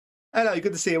Hello,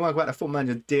 good to see you. Welcome back to Football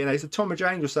Manager DNA. It's a Tonbridge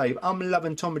Angels save. I'm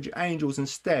loving Tonbridge Angels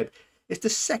instead. It's the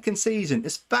second season.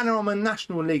 It's Vanarama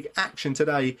National League action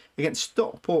today against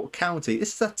Stockport County.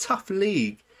 This is a tough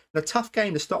league and a tough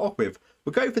game to start off with.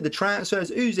 We'll go for the transfers,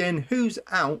 who's in, who's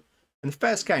out, and the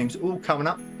first game's all coming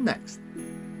up next.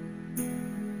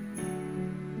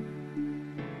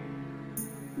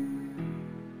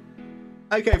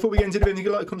 Okay, before we get into the video, you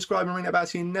can like, subscribe, and ring that bell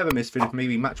so you never miss a video from me.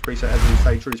 We much appreciate it, as we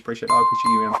say, truly appreciate it. I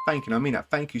appreciate you, and thank you. I mean that.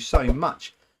 Thank you so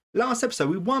much. Last episode,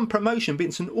 we won promotion,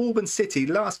 beating St Albans City,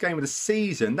 last game of the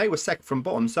season. They were second from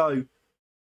bottom, so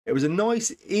it was a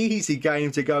nice, easy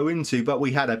game to go into, but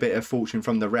we had a bit of fortune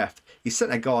from the ref. He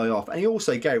sent a guy off, and he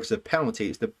also gave us a penalty.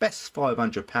 It's the best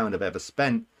 £500 I've ever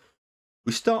spent.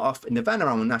 We start off in the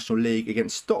Vanarama National League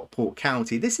against Stockport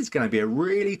County. This is going to be a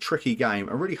really tricky game,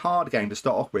 a really hard game to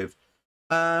start off with.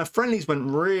 Friendlies went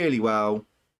really well,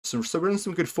 so we're in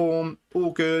some good form, all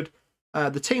good.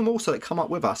 The team also that come up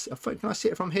with us, can I see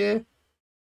it from here?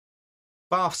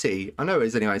 Bath City, I know it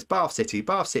is anyway, it's Bath City.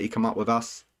 Bath City come up with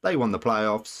us, they won the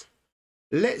playoffs.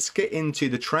 Let's get into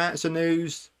the transfer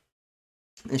news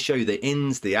and show you the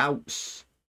ins, the outs.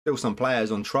 Still some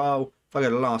players on trial. If I go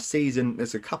to last season,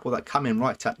 there's a couple that come in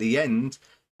right at the end.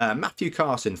 Matthew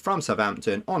Carson from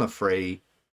Southampton on a free.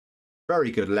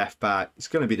 Very good left back. It's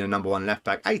going to be the #1 left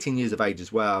back. 18 years of age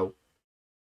as well.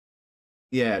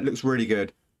 Yeah, it looks really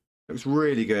good. Looks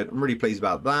really good. I'm really pleased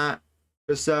about that.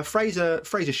 Because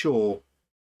Fraser Shaw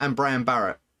and Brian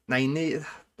Barrett, they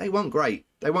weren't great.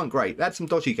 They weren't great. They had some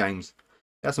dodgy games.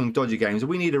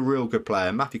 We need a real good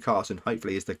player. Matthew Carson,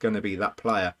 hopefully, is going to be that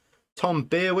player. Tom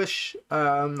Beerwish,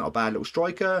 not a bad little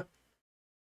striker.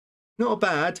 Not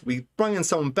bad. We bring in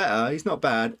someone better. He's not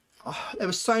bad. There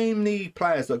were so many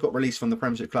players that got released from the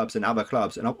Premiership clubs and other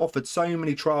clubs, and I've offered so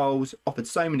many trials, offered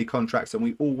so many contracts, and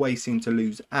we always seem to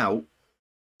lose out.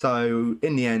 So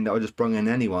in the end, I just brought in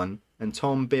anyone, and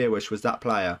Tom Beerwish was that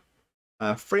player.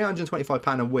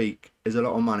 £325 a week is a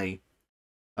lot of money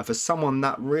for someone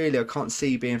that really I can't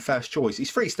see being first choice.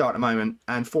 He's 3-star at the moment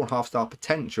and 4.5-star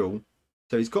potential,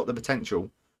 so he's got the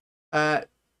potential.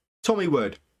 Tommy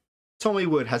Wood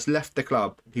has left the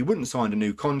club. He wouldn't sign a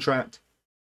new contract.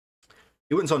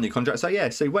 So yeah,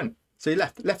 so he went. So he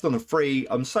left on a free.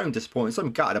 I'm so disappointed, so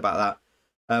I'm gutted about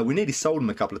that. We nearly sold him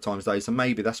a couple of times though, so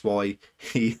maybe that's why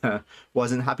he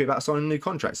wasn't happy about signing a new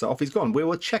contract. So off he's gone. We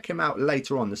will check him out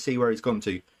later on to see where he's gone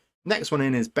to. Next one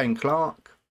in is Ben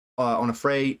Clark on a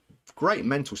free. Great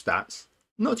mental stats.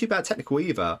 Not too bad technical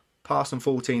either. Passing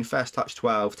 14, first touch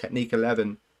 12, technique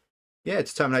 11. Yeah,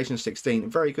 determination 16.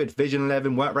 Very good. Vision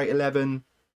 11, work rate 11.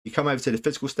 You come over to the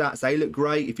physical stats. They look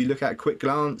great if you look at a quick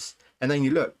glance. And then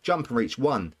you look, jump and reach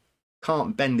 1.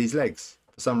 Can't bend his legs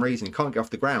for some reason. Can't get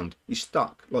off the ground. He's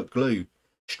stuck like glue.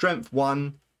 Strength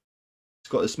 1. He's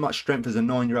got as much strength as a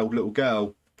 9-year-old little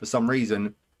girl for some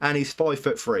reason. And he's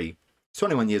 5'3".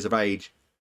 21 years of age.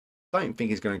 Don't think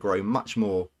he's going to grow much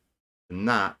more than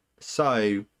that.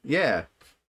 So, yeah.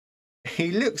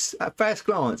 He looks, at first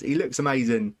glance, he looks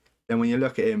amazing. Then when you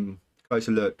look at him,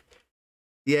 closer look.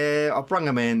 Yeah, I brought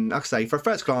him in. Like I say, for a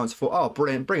first glance, I thought, oh,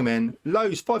 brilliant, bring him in.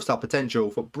 Lowe's 5-star potential,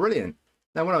 thought, brilliant.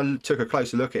 Now, when I took a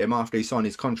closer look at him after he signed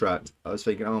his contract, I was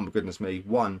thinking, oh my goodness me,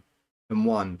 1 and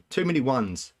 1. Too many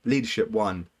ones. Leadership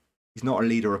 1. He's not a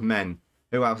leader of men.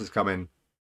 Who else is coming?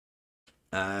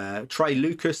 Trey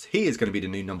Lucas, he is going to be the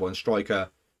new #1 striker,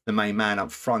 the main man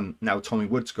up front. Now Tommy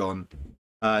Wood's gone.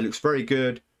 Looks very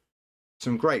good.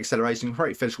 Some great acceleration,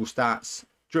 great physical stats.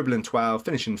 Dribbling 12,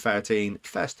 finishing 13,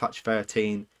 first touch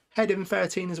 13, heading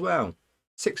 13 as well.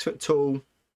 6 foot tall,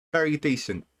 very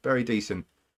decent, very decent.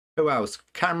 Who else?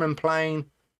 Cameron Plain,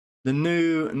 the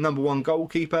new #1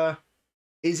 goalkeeper.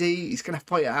 Is he? He's going to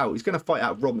fight it out. He's going to fight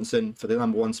out Robinson for the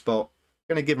 #1 spot.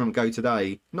 Going to give him a go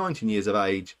today. 19 years of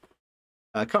age.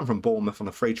 Come from Bournemouth on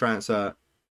a free transfer.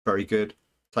 Very good.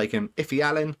 Take him. Iffy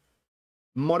Allen.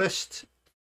 Modest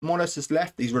has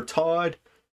left. He's retired.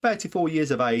 34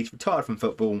 years of age, retired from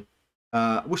football.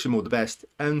 Wish him all the best.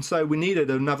 And so we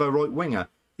needed another right winger.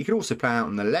 He could also play out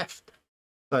on the left.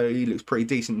 So he looks pretty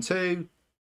decent too.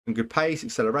 Some good pace,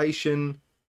 acceleration.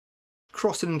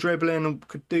 Crossing and dribbling.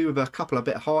 Could do with a couple a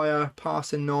bit higher.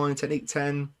 Passing 9, technique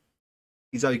 10.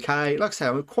 He's okay. Like I say,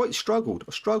 I quite struggled.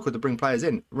 I struggled to bring players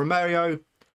in. Romeo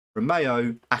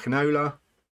Akinola.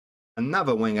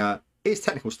 Another winger. His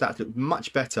technical stats look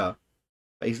much better.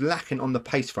 But he's lacking on the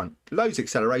pace front. Loads of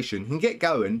acceleration. He can get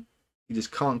going. He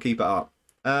just can't keep it up.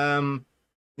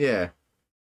 Yeah.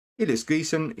 He looks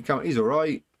decent. He's all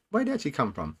right. Where did he actually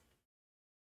come from?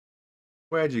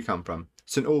 Where did he come from?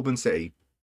 St Albans City.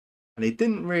 And he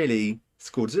didn't really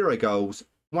scored 0 goals,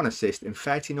 1 assist in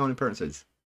 39 appearances.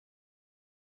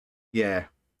 Yeah.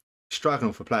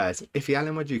 Struggling for players. Iffy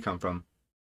Allen, where do you come from?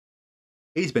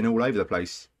 He's been all over the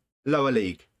place. Lower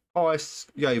league.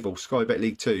 Highest Yeovil, Sky Bet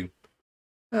League 2.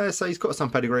 So he's got some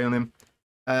pedigree on him.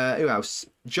 Who else?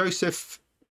 Joseph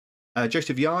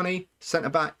Yanni, centre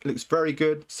back, looks very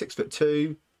good.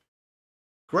 6'2".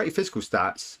 Great physical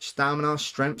stats. Stamina,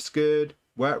 strength's good.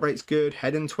 Work rate's good.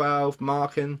 Heading 12,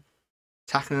 marking,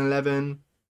 tackling 11.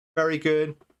 Very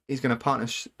good. He's going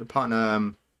to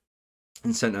partner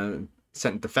in centre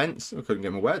defence. I couldn't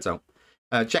get my words out.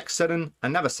 Jack Sutton,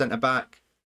 another centre back.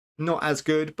 Not as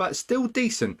good, but still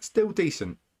decent. Still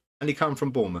decent. And he come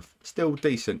from Bournemouth. Still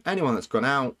decent. Anyone that's gone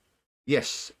out,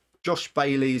 yes. Josh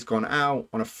Bailey's gone out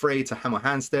on a free to Hammer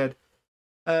Hansted.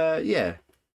 Yeah.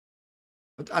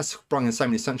 As Brian and so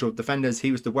many central defenders,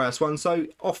 he was the worst one. So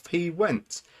off he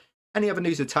went. Any other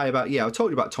news to tell you about? Yeah, I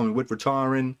told you about Tommy Wood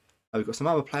retiring. We've got some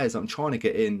other players that I'm trying to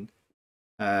get in.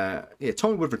 Yeah,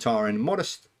 Tommy Wood retiring.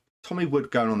 Modest. Tommy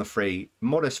Wood going on the free.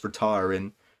 Modest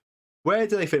retiring. Where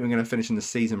do they think we're going to finish in the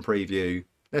season preview?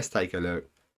 Let's take a look.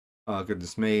 Oh,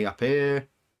 goodness me. Up here.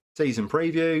 Season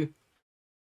preview.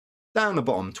 Down the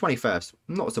bottom. 21st.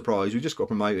 Not a surprise. We just got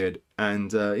promoted.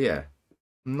 And, yeah.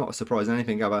 Not a surprise in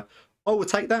anything other. I will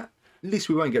take that. At least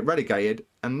we won't get relegated.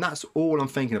 And that's all I'm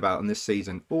thinking about in this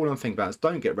season. All I'm thinking about is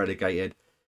don't get relegated.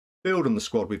 Build on the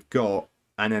squad we've got.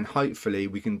 And then hopefully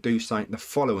we can do something the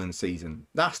following season.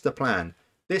 That's the plan.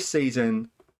 This season,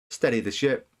 steady the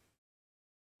ship.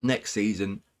 Next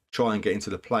season, try and get into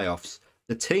the playoffs.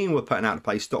 The team we're putting out to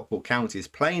play Stockport County is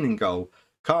playing in goal.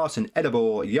 Carson,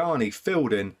 Edibor, Yarni,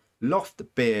 Fielding, Loft,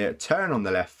 Beer, Turn on the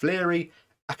left, Fleary,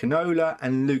 Akinola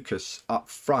and Lucas up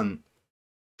front.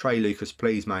 Trey Lucas,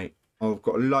 please, mate. I've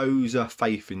got loads of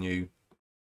faith in you.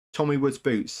 Tommy Wood's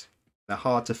boots. They're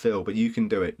hard to fill, but you can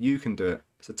do it. You can do it.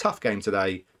 It's a tough game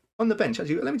today. On the bench,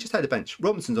 actually, let me just take the bench.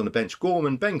 Robinson's on the bench.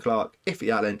 Gorman, Ben Clark,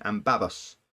 Iffy Allen and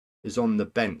Babos is on the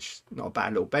bench. Not a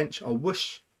bad little bench. I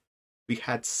wish we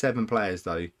had 7 players,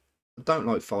 though. I don't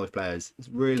like 5 players. It's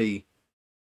really,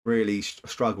 really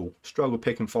struggle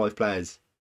picking 5 players.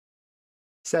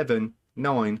 7,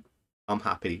 9, I'm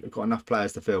happy. I've got enough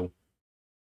players to fill.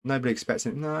 Nobody expects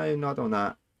it. No, not on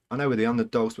that. I know we're the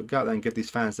underdogs, but go out there and give these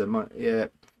fans their money. Yeah,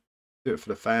 do it for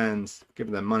the fans. Give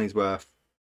them their money's worth.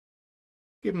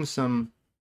 Give them some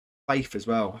faith as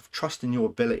well. Have trust in your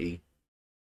ability.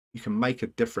 You can make a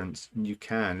difference, and you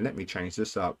can. Let me change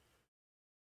this up.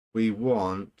 We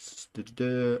want,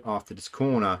 after this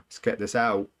corner, let's get this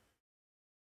out.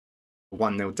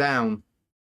 1-0 down.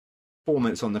 4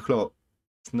 minutes on the clock.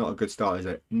 It's not a good start, is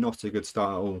it? Not a good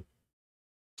start at all.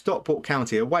 Stockport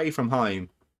County, away from home.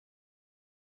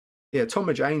 Yeah,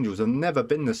 Tonbridge Angels have never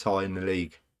been this high in the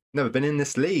league. Never been in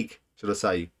this league, should I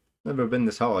say. Never been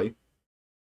this high.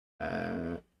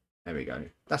 There we go.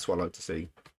 That's what I like to see.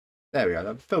 There we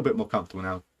go. I feel a bit more comfortable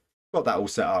now. Got that all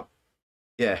set up.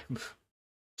 Yeah.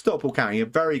 Stockport County, a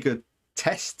very good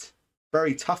test.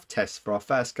 Very tough test for our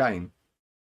first game.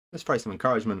 Let's throw some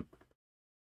encouragement.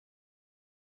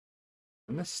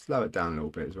 And let's slow it down a little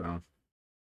bit as well.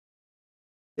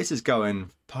 This is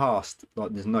going past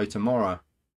like there's no tomorrow.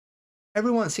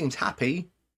 Everyone seems happy.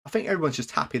 I think everyone's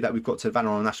just happy that we've got to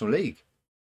Vanarama National League.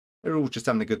 They're all just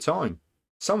having a good time.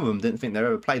 Some of them didn't think they'd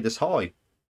ever played this high.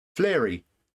 Fleary.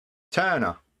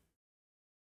 Turner.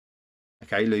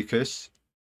 Okay, Lucas.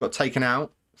 Got taken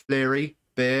out. Fleary.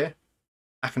 Beer.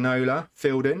 Akinola.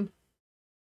 Fielding.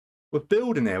 We're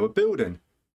building here. We're building.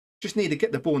 Just need to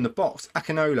get the ball in the box.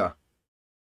 Akinola.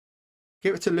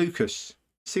 Give it to Lucas.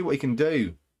 See what he can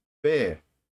do. Beer.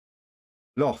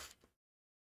 Loft.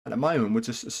 At the moment, we're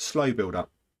just a slow build-up.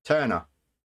 Turner.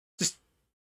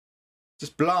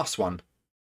 Just blast one.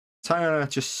 Turner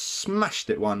just smashed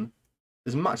it one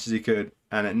as much as he could,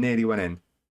 and it nearly went in.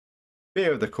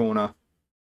 Beer of the corner.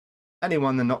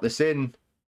 Anyone that knock this in,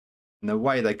 and the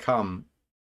way they come,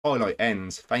 highlight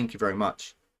ends. Thank you very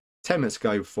much. 10 minutes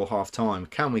ago before half time.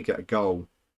 Can we get a goal?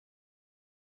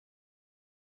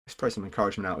 Let's throw some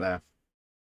encouragement out there.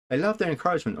 They love their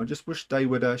encouragement. I just wish they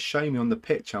would show me on the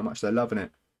pitch how much they're loving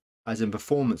it, as in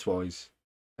performance-wise.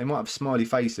 They might have smiley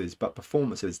faces, but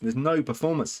performances. There's no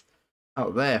performance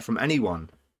out there from anyone.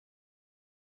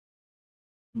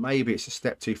 Maybe it's a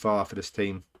step too far for this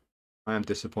team. I am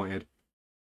disappointed.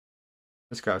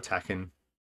 Let's go attacking.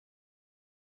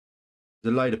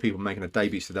 There's a load of people making their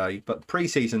debuts today, but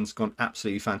pre-season's gone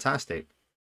absolutely fantastic.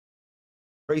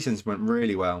 Pre-season's went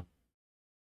really well.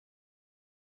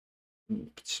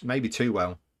 Maybe too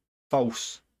well.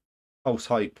 False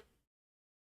hope.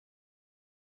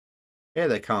 Here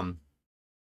they come.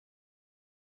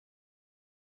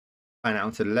 And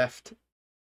out to the left.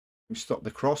 We stop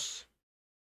the cross.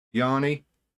 Yarni.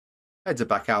 Heads are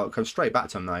back out. Come straight back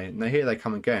to them, though. And here they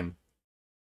come again.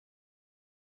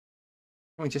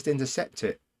 Can we just intercept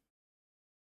it?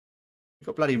 We've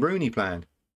got bloody Rooney planned.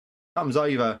 Comes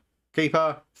over.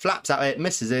 Keeper flaps at it.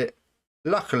 Misses it.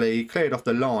 Luckily, cleared off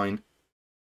the line.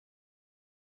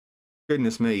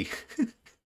 Goodness me.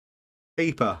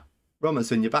 Keeper.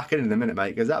 Robinson, you're back in a minute,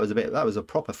 mate, because that was a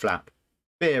proper flap.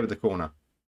 Beer with the corner.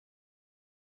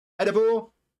 Header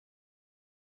ball.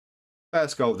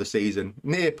 First goal of the season.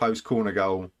 Near post corner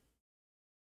goal.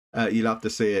 You love to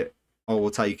see it. I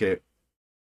will take it.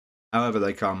 However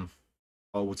they come,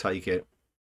 I will take it.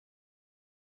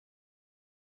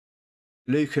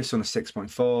 Lucas on a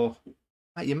 6.4.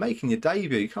 Mate, you're making your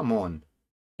debut. Come on.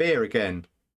 Beer again.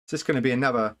 Is this going to be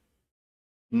another?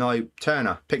 No.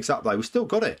 Turner picks up, though. We've still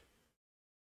got it.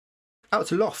 Out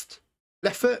to Loft.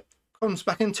 Left foot. Comes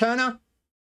back in. Turner.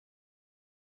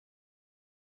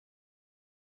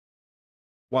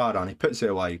 Well done. He puts it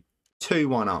away.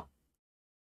 2-1 up.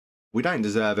 We don't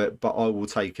deserve it, but I will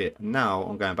take it. Now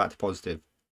I'm going back to positive.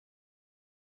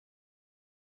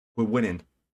 We're winning.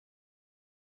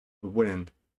 We're winning.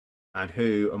 And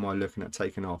who am I looking at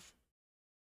taking off?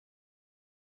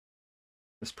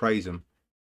 Let's praise them.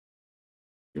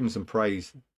 Give them some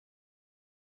praise.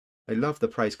 They love the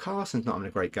praise. Carson's not having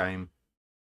a great game.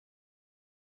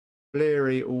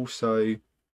 Fleary also.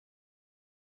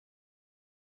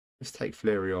 Let's take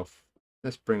Fleary off.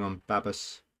 Let's bring on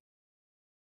Babas.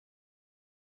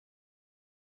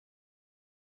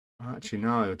 Actually,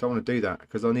 no, I don't want to do that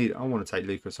because I want to take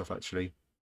Lucas off, actually.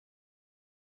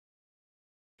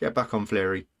 Get back on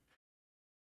Fleary.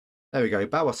 There we go.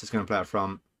 Babas is going to play up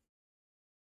front.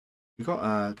 We've got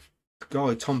a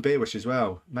guy, Tom Beerwish, as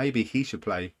well. Maybe he should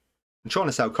play. I'm trying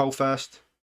to sell Cole first.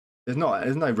 There's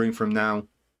no room for him now.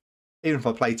 Even if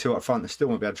I play 2 up front, I still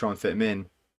won't be able to try and fit him in.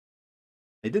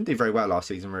 He didn't do very well last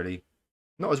season, really.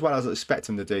 Not as well as I expect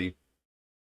him to do.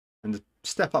 And to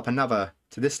step up another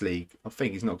to this league, I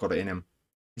think he's not got it in him.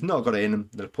 He's not got it in him,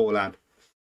 the poor lad.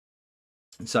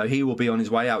 And so he will be on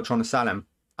his way out trying to sell him.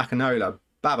 Akinola,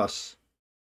 Babas,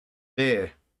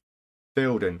 Beer,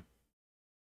 Fielding.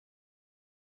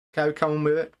 Okay, come on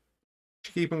with it.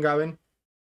 Keep on going.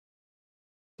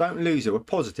 Don't lose it. We're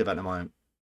positive at the moment.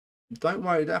 Don't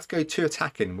worry, don't have to go too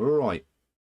attacking. We're all right.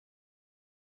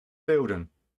 Fielding.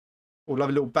 Oh,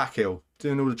 lovely little back heel.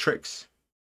 Doing all the tricks.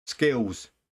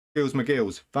 Skills. Skills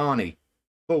McGills. Varney.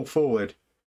 Ball forward.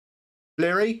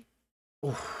 Fleary.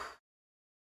 Oh.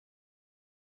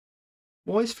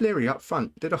 Why is Fleary up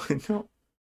front? Did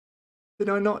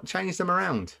I not change them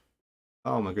around?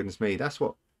 Oh my goodness me. That's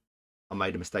what I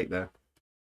made a mistake there.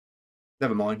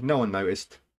 Never mind. No one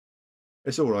noticed.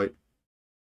 It's all right.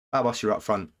 Babas, you're up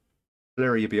front.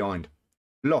 Fleary, you're behind.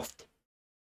 Loft.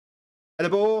 Header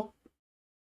ball.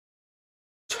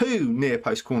 2 near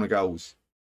post corner goals.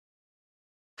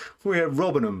 We're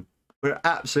robbing them. We're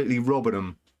absolutely robbing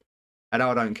them. And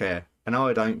I don't care. And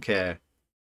I don't care.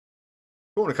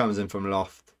 Corner comes in from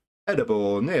Loft. Header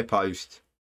ball, near post.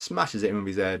 Smashes it in with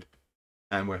his head.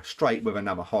 And we're straight with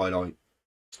another highlight.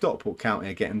 Stockport County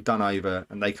are getting done over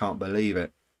and they can't believe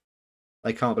it.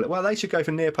 They can't believe it. Well, they should go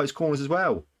for near post corners as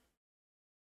well.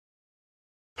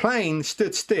 Plain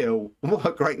stood still. What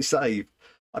a great save.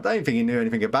 I don't think he knew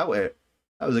anything about it.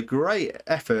 That was a great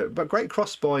effort, but great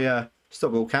cross by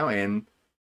Stockport County. And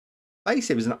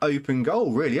basically, it was an open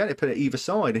goal, really. He had to put it either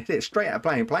side and hit it straight at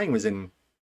Plain. Plain was in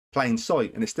plain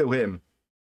sight, and it's still hit him.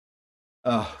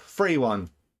 3-1.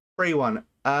 3-1.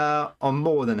 I'm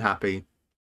more than happy.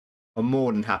 I'm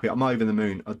more than happy. I'm over the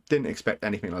moon. I didn't expect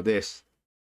anything like this.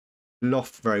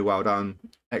 Loft, very well done.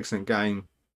 Excellent game.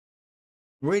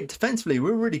 Really, defensively,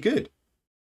 we're really good.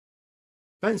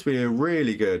 Defensively, we're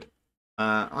really good.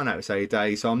 I know it's a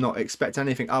day, so I'm not expecting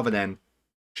anything other than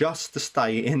just to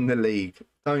stay in the league.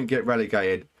 Don't get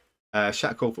relegated.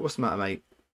 Shackle, what's the matter, mate?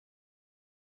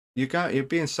 You're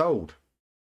being sold.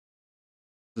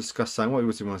 Discuss saying what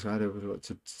was he want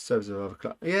to service of other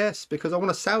club? Yes, because I want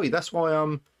to sell you. That's why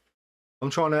I'm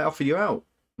trying to offer you out.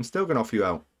 I'm still going to offer you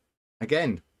out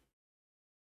again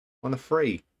on a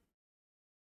free.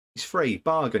 He's free.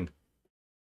 Bargain.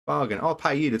 Bargain. I'll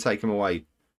pay you to take him away.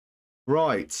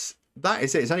 Right. That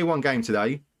is it. It's only one game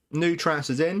today. New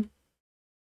transfers in.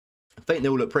 I think they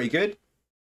all look pretty good.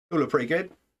 They all look pretty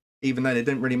good. Even though they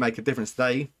didn't really make a difference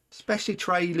today. Especially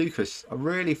Trey Lucas. I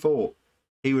really thought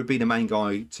he would be the main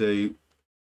guy to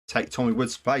take Tommy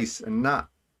Wood's place. And that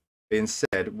being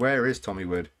said, where is Tommy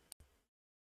Wood?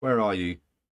 Where are you?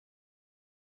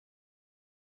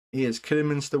 He is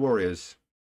Kidderminster Warriors.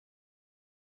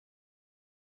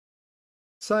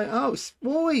 So, oh,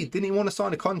 why didn't he want to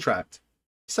sign a contract?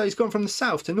 So he's gone from the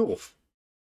south to north.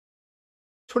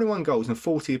 21 goals and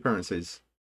 40 appearances.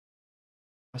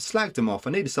 I slagged him off.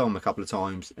 I needed to sell him a couple of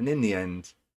times. And in the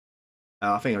end,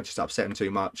 I think I just upset him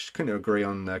too much. Couldn't agree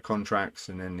on the contracts.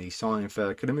 And then he signed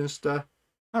for Kidderminster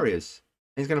Harriers.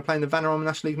 And he's going to play in the Vanarama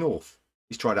National League North.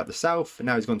 He's tried out the South and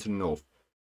now he's gone to the North.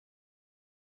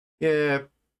 Yeah,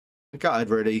 I gutted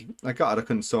really. I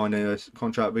couldn't sign a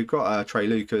contract. We've got Trey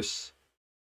Lucas.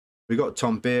 We've got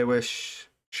Tom Beerwish.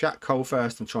 Shaq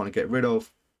Colefirst I'm trying to get rid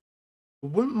of. I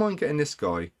wouldn't mind getting this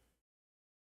guy.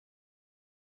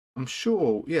 I'm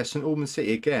sure, yeah, St Albans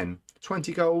City again.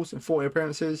 20 goals and 40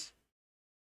 appearances.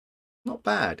 Not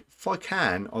bad. If I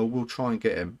can, I will try and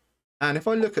get him. And if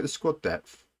I look at the squad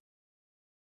depth,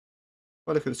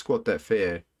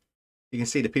 here, you can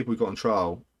see the people we've got on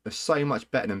trial. They're so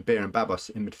much better than Beer and Babos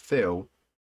in midfield.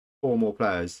 4 more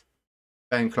players.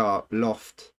 Ben Clark,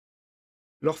 Loft.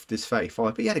 Loft is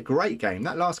 35, but he had a great game.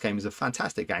 That last game was a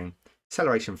fantastic game.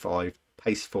 Acceleration 5,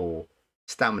 pace 4,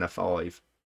 stamina 5.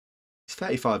 He's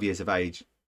 35 years of age.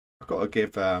 I've got to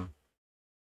give...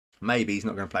 maybe he's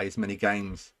not going to play as many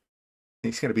games.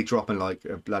 He's going to be dropping like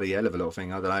a bloody hell of a little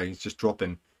thing. I don't know. He's just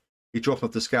dropping. He's dropping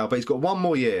off the scale. But he's got 1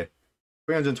 more year.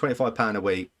 £325 a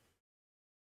week.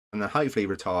 And then hopefully he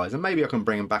retires. And maybe I can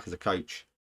bring him back as a coach.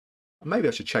 Maybe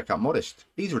I should check out Modest.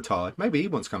 He's retired. Maybe he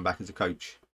wants to come back as a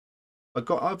coach. Have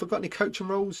I got any coaching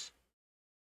roles?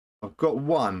 I've got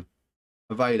 1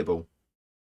 available.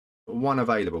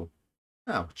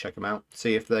 I'll check them out.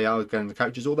 See if they are going to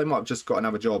coaches or they might have just got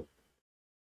another job.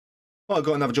 Might have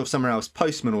got another job somewhere else.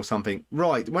 Postman or something.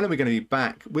 Right, when are we going to be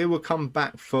back? We will come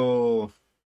back for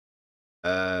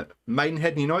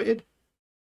Maidenhead United.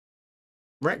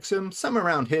 Wrexham, somewhere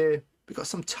around here. We've got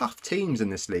some tough teams in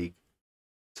this league.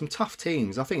 Some tough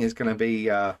teams. I think it's going to be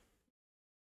hard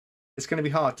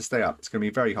to stay up. It's going to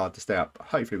be very hard to stay up.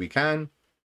 Hopefully we can.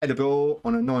 Edible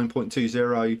on a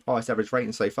 9.20, highest average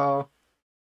rating so far.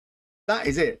 That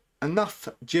is it. Enough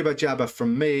jibber jabber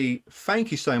from me. Thank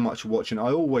you so much for watching.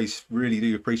 I always really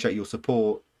do appreciate your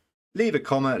support. Leave a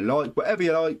comment, like, whatever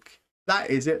you like. That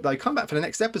is it though. Come back for the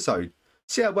next episode.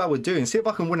 See how well we're doing. See if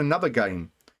I can win another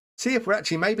game. See if we're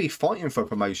actually maybe fighting for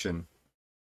promotion.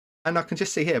 And I can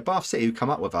just see here, Bath City who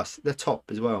come up with us. They're top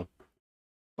as well.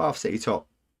 Bath City top.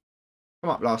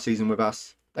 Come up last season with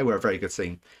us. They were a very good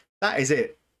team. That is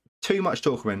it. Too much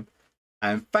talking.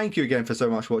 And thank you again for so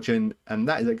much watching. And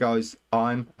that is it, guys.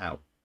 I'm out.